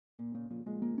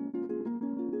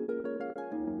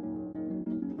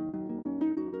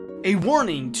A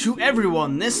warning to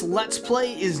everyone, this Let's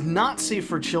Play is not safe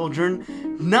for children,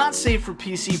 not safe for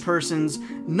PC persons,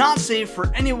 not safe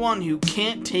for anyone who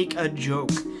can't take a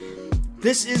joke.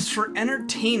 This is for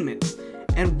entertainment,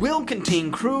 and will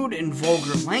contain crude and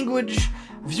vulgar language.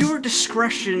 Viewer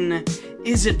discretion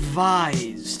is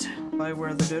advised. By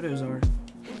where the dodos are.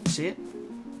 See it?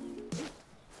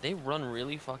 They run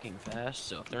really fucking fast,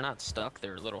 so if they're not stuck,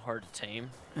 they're a little hard to tame.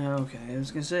 Okay, I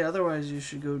was gonna say, otherwise you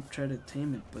should go try to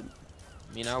tame it, but...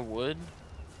 I mean, I would.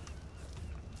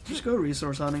 Just go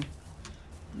resource hunting.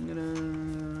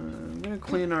 I'm gonna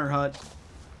clean our hut.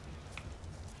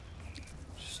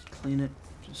 Just clean it.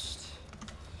 Just...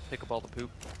 Pick up all the poop.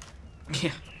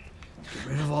 Yeah. Get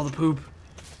rid of all the poop.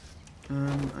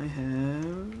 I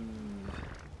have...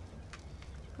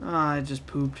 Ah, I just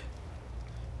pooped.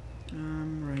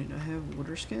 Right, I have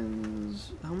water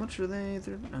skins. How much are they?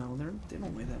 No, they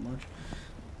don't weigh that much.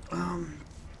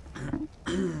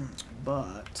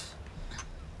 But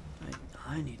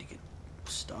I need to get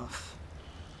stuff.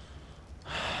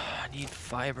 I need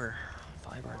fiber.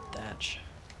 Fiber and thatch.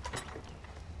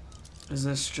 Is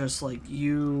this just like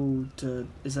you to...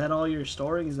 Is that all you're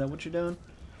storing? Is that what you're doing?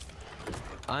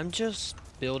 I'm just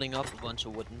building up a bunch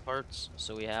of wooden parts,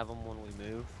 so we have them when we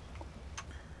move.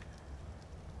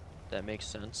 That makes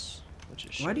sense. Which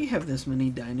is Why do you have this many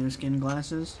dino skin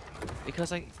glasses?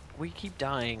 Because we keep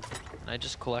dying, and I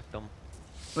just collect them.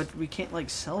 But we can't like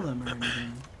sell them or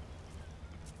anything,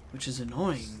 which is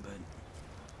annoying. But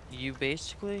You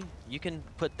can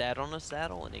put that on a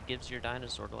saddle, and it gives your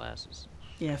dinosaur glasses.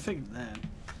 yeah, I figured that.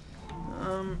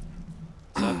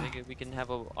 So I figured we can have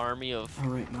an army of All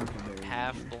right, Marco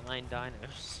half-blind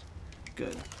dinos.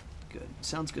 Good, good.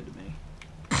 Sounds good to me.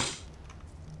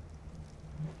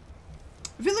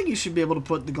 I feel like you should be able to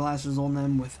put the glasses on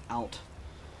them without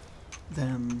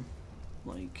them,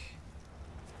 like...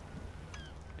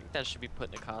 I think that should be put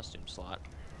in a costume slot.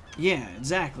 Yeah,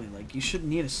 exactly. Like, you shouldn't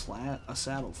need a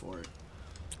saddle for it.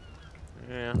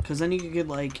 Yeah. Because then you could get,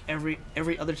 like, every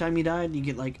other time you died, you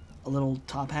get, like, a little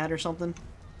top hat or something.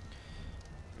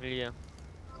 Yeah.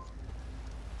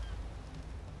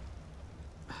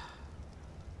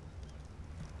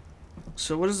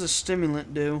 So what does the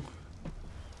stimulant do?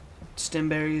 Stim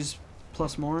berries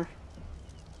plus more?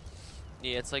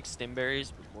 Yeah, it's like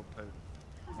stimberries, but more potent.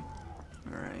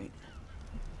 Alright.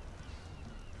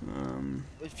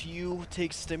 If you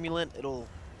take stimulant, it'll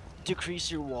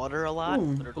decrease your water a lot,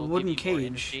 Ooh, but it'll a wooden give you more cage.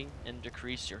 energy and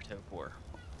decrease your torpor.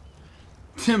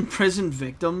 Imprisoned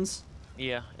victims?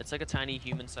 Yeah, it's like a tiny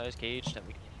human-sized cage that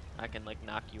I can like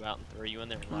knock you out and throw you in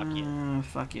there and lock you in.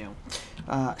 Fuck you.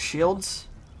 Shields?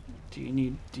 Do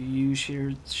you use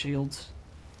shields?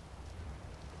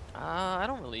 I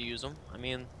don't really use them. I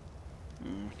mean,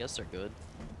 I guess they're good.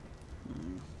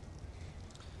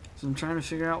 So I'm trying to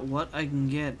figure out what I can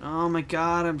get. Oh my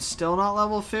god, I'm still not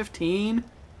level 15?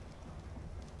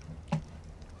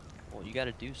 Well, you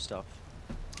gotta do stuff.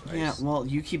 Yeah, well,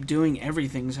 you keep doing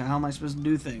everything, so how am I supposed to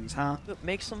do things, huh? But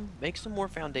make some more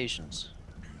foundations.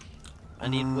 I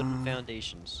need wooden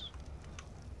foundations.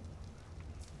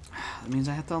 That means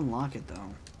I have to unlock it,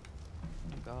 though.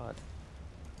 Oh god.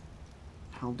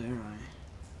 How dare I?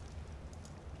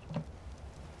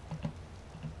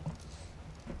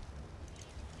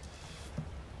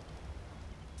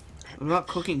 What about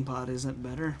cooking pot? Is it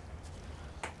better?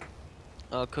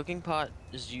 Cooking pot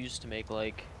is used to make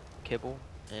like kibble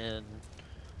and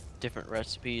different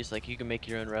recipes. Like you can make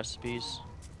your own recipes.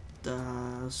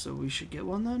 So we should get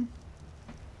one then?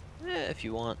 If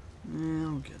you want. Yeah,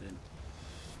 I'll get it.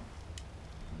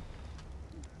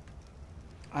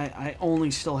 I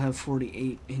only still have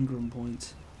 48 Ingram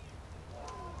points.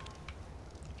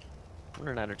 We're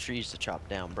running out of trees to chop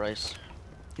down, Bryce.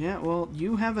 Yeah, well,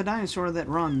 you have a dinosaur that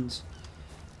runs.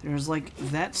 There's like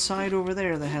that side over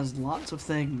there that has lots of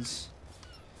things.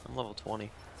 I'm level 20.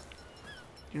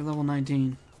 You're level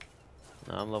 19.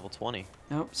 No, I'm level 20.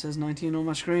 Nope, it says 19 on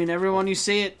my screen. Everyone, you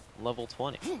see it. Level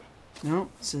 20.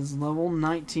 Nope, it says level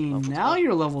 19. Level now 20.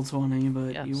 you're level 20,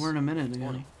 but Yes, you weren't a minute ago.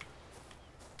 20.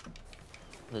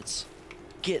 Let's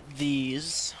get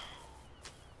these.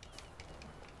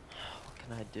 What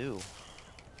can I do?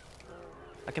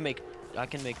 I can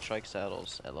make trike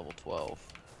saddles at level 12.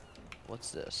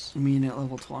 What's this? You mean at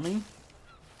level 20?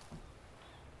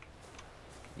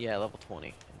 Yeah, level 20.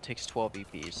 It takes 12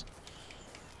 EPs.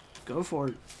 Go for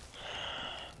it.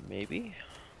 Maybe.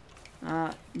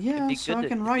 Yeah, so I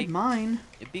can ride mine.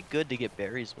 It'd be good to get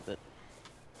berries with it.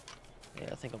 Yeah,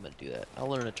 I think I'm gonna do that. I'll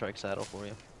learn a trike saddle for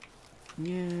you.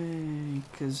 Yay,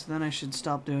 because then I should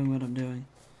stop doing what I'm doing.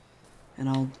 And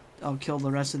I'll kill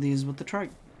the rest of these with the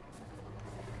trike.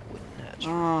 Wooden much.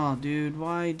 Oh, dude,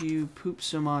 why do you poop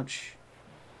so much?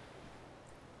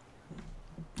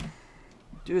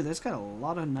 Dude, that's got a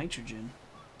lot of nitrogen.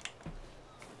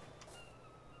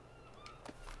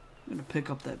 I'm gonna pick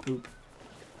up that poop.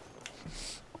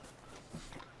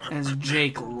 As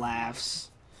Jake laughs.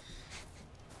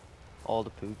 All the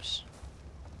poops.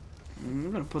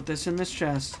 I'm gonna put this in this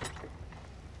chest.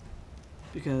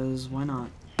 Because why not?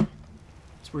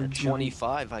 It's where At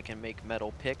 25, I can make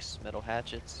metal picks, metal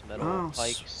hatchets, metal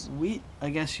pikes. Sweet. I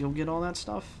guess you'll get all that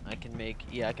stuff. I can make,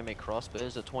 yeah, I can make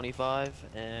crossbows at 25,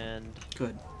 and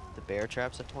good. The bear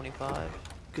traps at 25.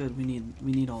 Good. We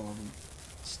need all of them.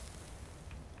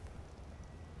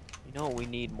 You know what we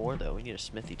need more though? We need a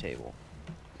smithy table.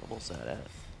 What was that at?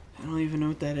 I don't even know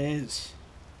what that is.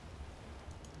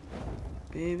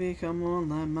 Baby, come on,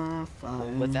 light my fire.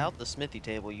 Well, without the smithy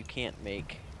table, you can't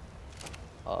make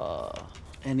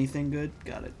anything good.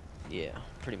 Got it. Yeah,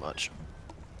 pretty much.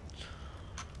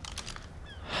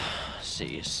 Let's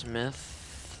see,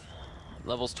 smith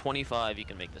levels 25. You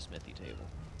can make the smithy table.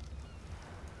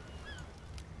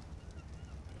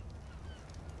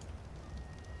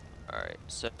 Alright,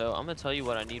 so I'm gonna tell you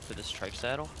what I need for this trike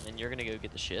saddle, and you're gonna go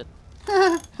get the shit.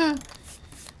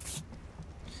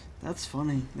 That's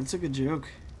funny. That's a good joke.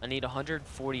 I need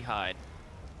 140 hide.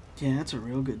 Yeah, that's a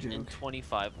real good joke. And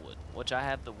 25 wood, which I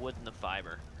have the wood and the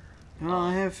fiber. Oh,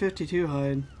 I have 52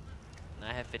 hide. And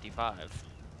I have 55.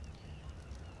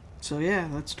 So yeah,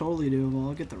 that's totally doable.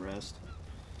 I'll get the rest.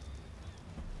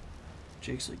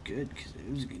 Jake's like, good, because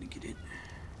I was gonna get it.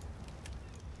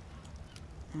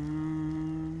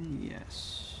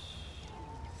 Yes.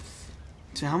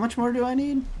 So how much more do I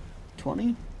need?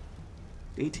 20?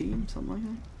 18? Something like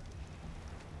that?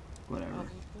 Whatever. Probably.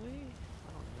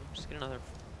 I don't know. Just get another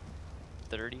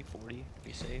 30, 40 to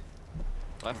be safe.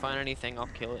 If I find anything, I'll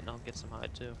kill it and I'll get some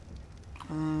hide too.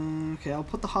 Okay, I'll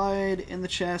put the hide in the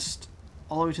chest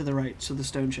all the way to the right, so the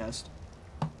stone chest.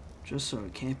 Just so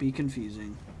it can't be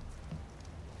confusing.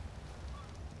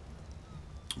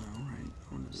 Alright.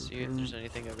 See if there's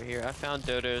anything over here. I found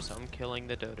dodos. I'm killing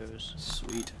the dodos.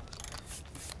 Sweet.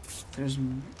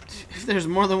 If there's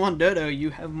more than one dodo,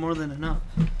 you have more than enough.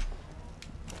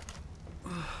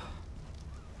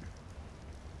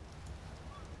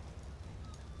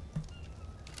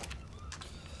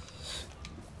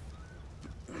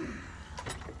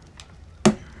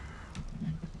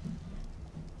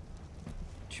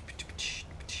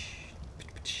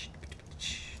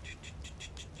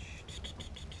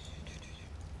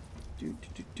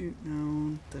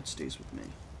 No, that stays with me.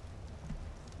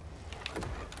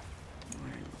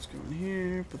 Alright, let's go in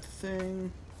here, put the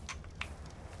thing.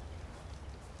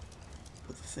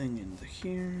 Put the thing into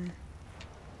here.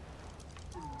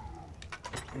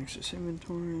 Access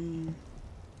inventory.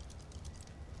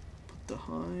 Put the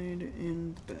hide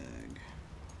in the bag.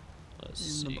 Let's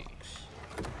in see. The box.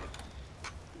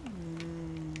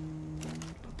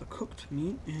 Put the cooked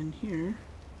meat in here.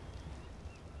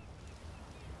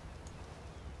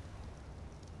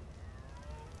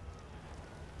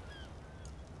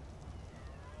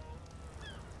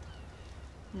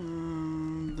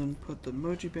 Then put the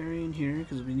moji berry in here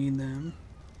because we need them.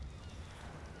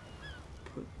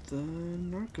 Put the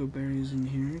narco berries in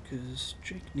here because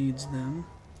Jake needs them.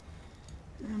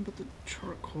 And put the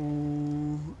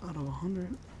charcoal out of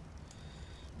 100.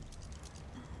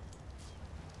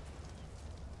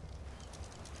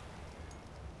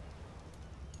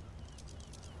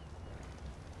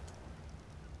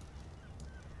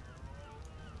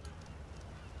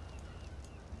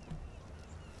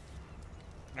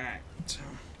 Alright, so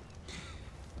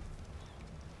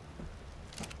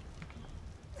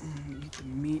eat the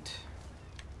meat.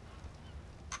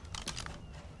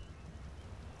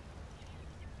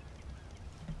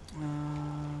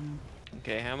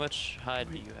 Okay, how much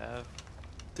hide do you have?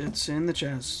 It's in the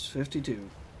chest, 52.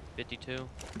 52?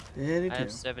 52. I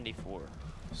have 74.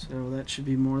 So that should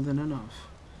be more than enough.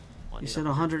 Well, You said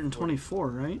 124,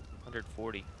 right?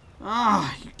 140.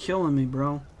 Ah, you're killing me,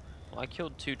 bro. Well, I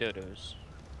killed 2 dodos,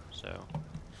 so.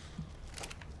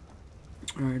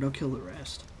 Alright, I'll kill the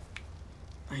rest.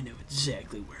 I know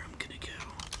exactly where I'm gonna go.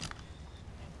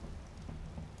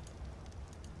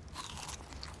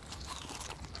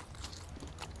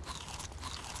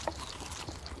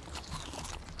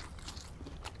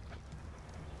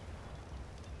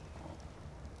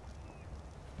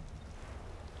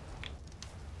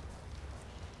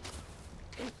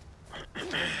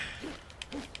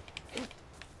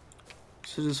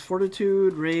 So does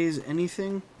Fortitude raise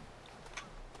anything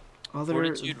other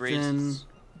Fortitude than raises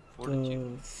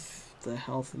Fortitude. the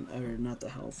health, or not the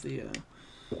health,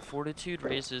 Fortitude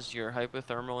raises your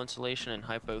hypothermal insulation and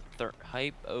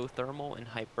hypothermal and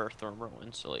hyperthermal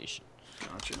insulation,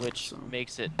 Gotcha. which So,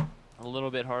 makes it a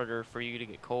little bit harder for you to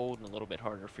get cold and a little bit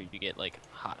harder for you to get like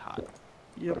hot.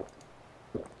 yep.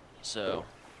 So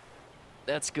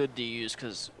that's good to use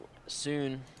because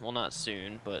soon, well not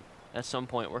soon, but at some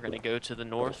point we're gonna go to the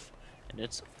north and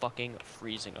it's fucking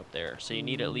freezing up there. So you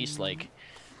need at least like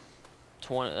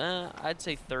 20, I'd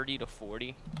say 30 to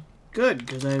 40. Good,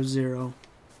 because I have 0.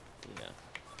 Yeah.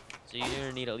 So you're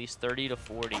gonna need at least 30 to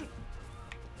 40. You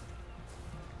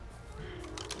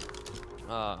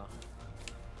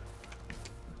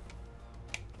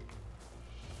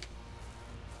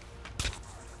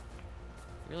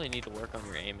really need to work on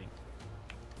your aiming.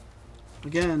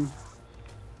 Again,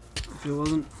 if it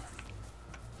wasn't...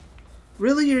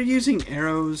 Really, you're using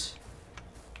arrows?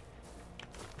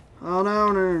 Oh,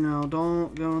 no,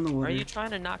 don't go in the water. Are you trying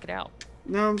to knock it out?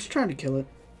 No, I'm just trying to kill it.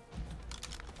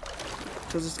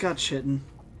 Because it's got shitting.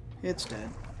 It's dead.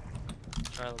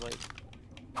 Try to like...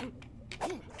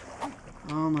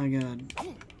 Oh my god.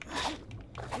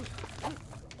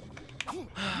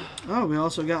 Oh, we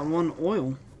also got 1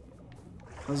 oil.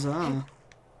 Huzzah. Alright.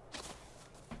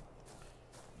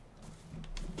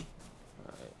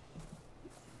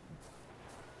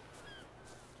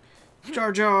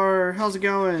 Jar Jar, how's it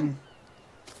going?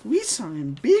 We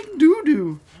sign big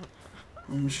doo-doo.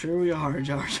 I'm sure we are,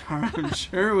 Jar Jar. I'm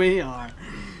sure we are.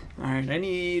 Alright, I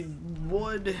need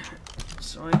wood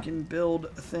so I can build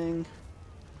a thing.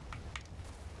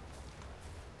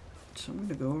 So I'm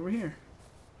gonna go over here.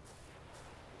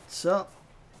 Sup?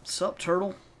 Sup,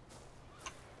 turtle?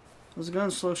 How's it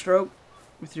going, Slow Stroke?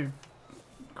 With your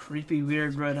creepy,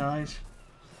 weird red eyes.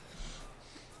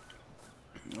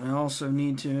 I also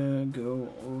need to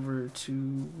go over to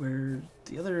where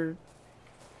the other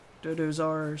dodos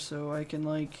are so I can,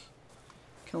 like,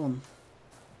 kill them.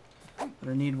 But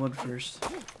I need wood first.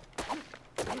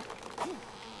 I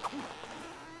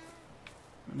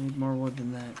need more wood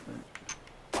than that, but...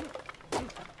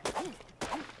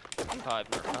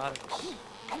 5 narcotics.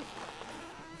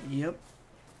 Yep.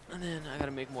 And then I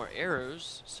gotta make more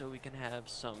arrows so we can have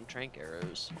some trank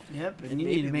arrows. Yep, and you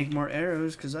need to make more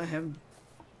arrows because I have...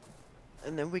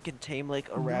 And then we can tame like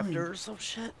a raptor or some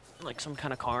shit. Like some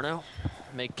kind of carno.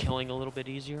 Make killing a little bit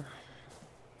easier.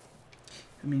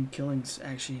 I mean, killing's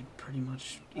actually pretty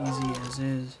much easy as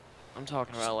is. I'm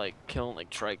talking about like killing like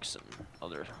trikes and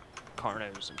other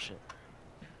carnos and shit.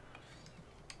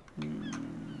 I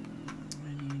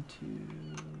need to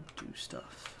do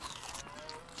stuff.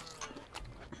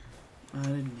 I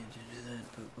didn't need to do that,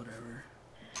 but whatever.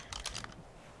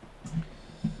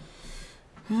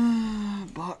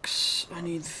 Box. I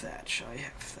need thatch. I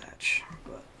have thatch,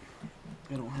 but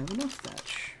I don't have enough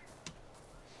thatch.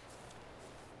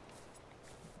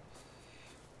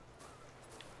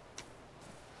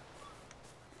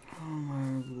 Oh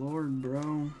my lord,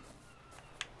 bro.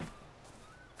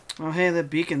 Oh hey, that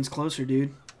beacon's closer,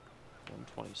 dude.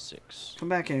 126. Come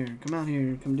back here. Come out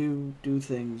here. Come do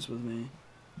things with me.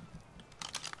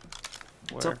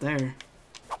 It's up there.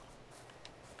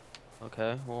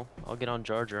 Okay, well, I'll get on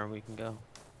Jar Jar and we can go.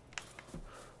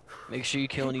 Make sure you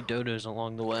kill any dodos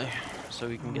along the way, so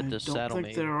we can get this saddle I don't think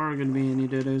made. there are going to be any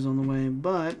dodos on the way,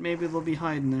 but maybe they'll be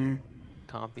hiding there.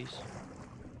 Compies.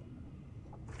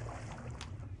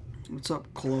 What's up,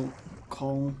 Colo?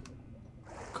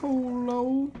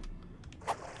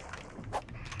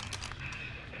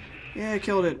 Yeah, I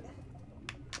killed it.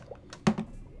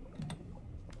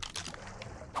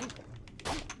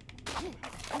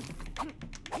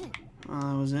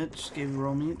 That was it. Just gave you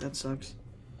raw meat. That sucks.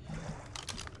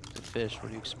 It's a fish. What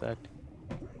do you expect?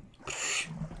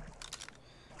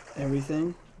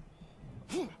 Everything.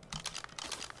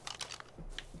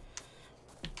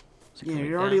 Yeah,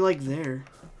 you're already like there.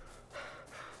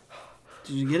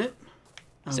 Did you get it?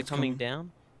 Is it coming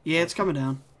down? Yeah, it's coming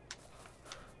down.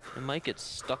 It might get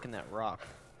stuck in that rock.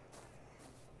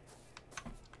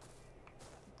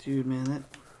 Dude, man,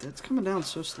 that's coming down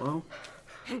so slow.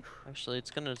 Actually,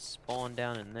 it's gonna spawn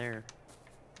down in there.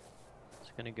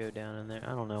 It's gonna go down in there.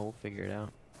 I don't know. We'll figure it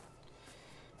out.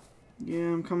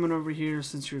 Yeah, I'm coming over here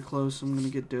since you're close. I'm gonna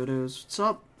get dodos. What's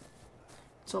up?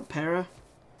 What's up, para?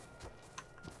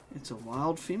 It's a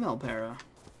wild female para.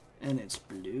 And it's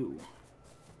blue.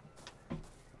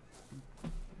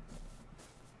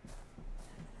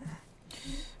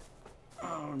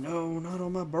 Oh no, not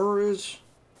on my burrs.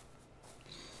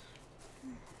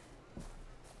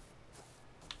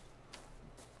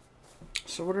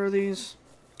 So what are these?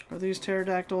 Are these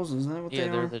pterodactyls? Is that what they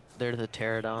are? Yeah, they're the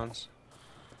pterodons.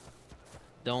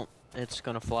 It's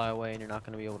gonna fly away and you're not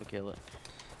gonna be able to kill it.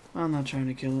 I'm not trying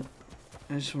to kill it.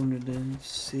 I just wanted to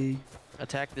see.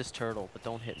 Attack this turtle, but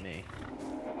don't hit me.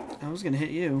 I was gonna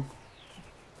hit you.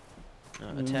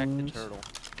 Attack the turtle.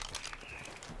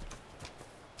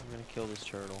 I'm gonna kill this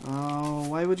turtle. Oh,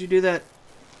 why would you do that?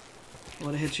 I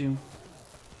would have hit you.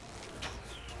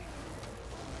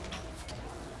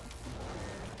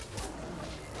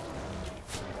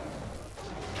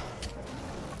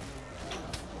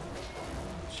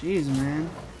 Jeez, man.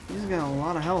 He's got a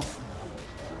lot of health.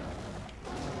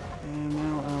 And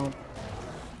now out.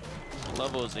 What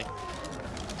level is he?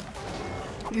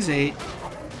 He's 8.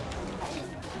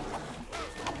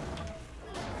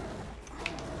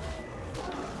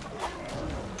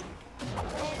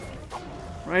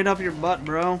 Right up your butt,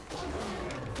 bro.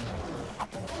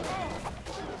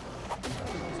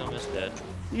 He's almost dead.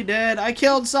 You dead. I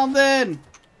killed something!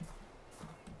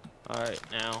 Alright,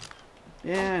 now.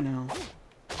 Yeah, I know.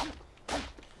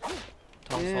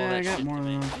 Toss all Yeah, that I got shit more to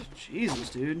than me. enough. Jesus,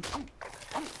 dude.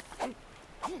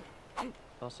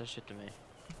 Toss that shit to me.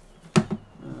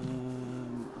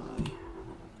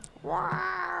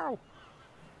 Wow!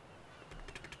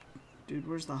 Dude,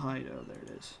 where's the hide? Oh, there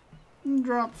it is.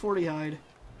 Drop 40 hide.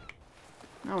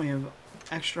 Now we have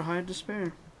extra hide to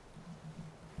spare.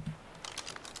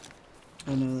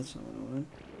 Oh no, that's not what I wanted.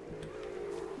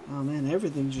 Oh man,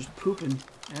 everything's just pooping.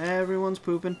 Everyone's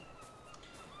pooping.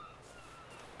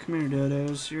 Come here,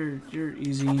 dodos. You're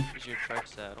easy. Here's your trike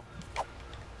saddle.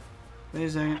 Wait a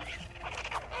second.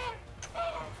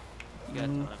 You got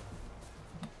time.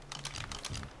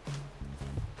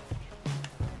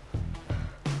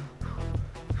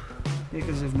 Yeah,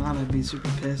 because if not, I'd be super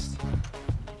pissed.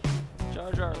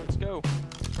 Jar Jar, let's go.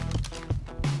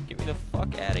 Get me the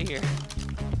fuck out of here.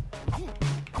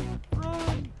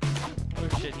 Run! Oh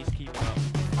shit, he's keeping up.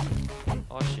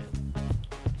 Oh shit.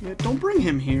 Yeah, don't bring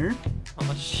him here.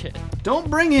 Oh shit. Don't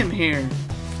bring him here.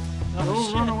 Oh Go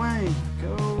shit. run away.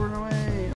 Go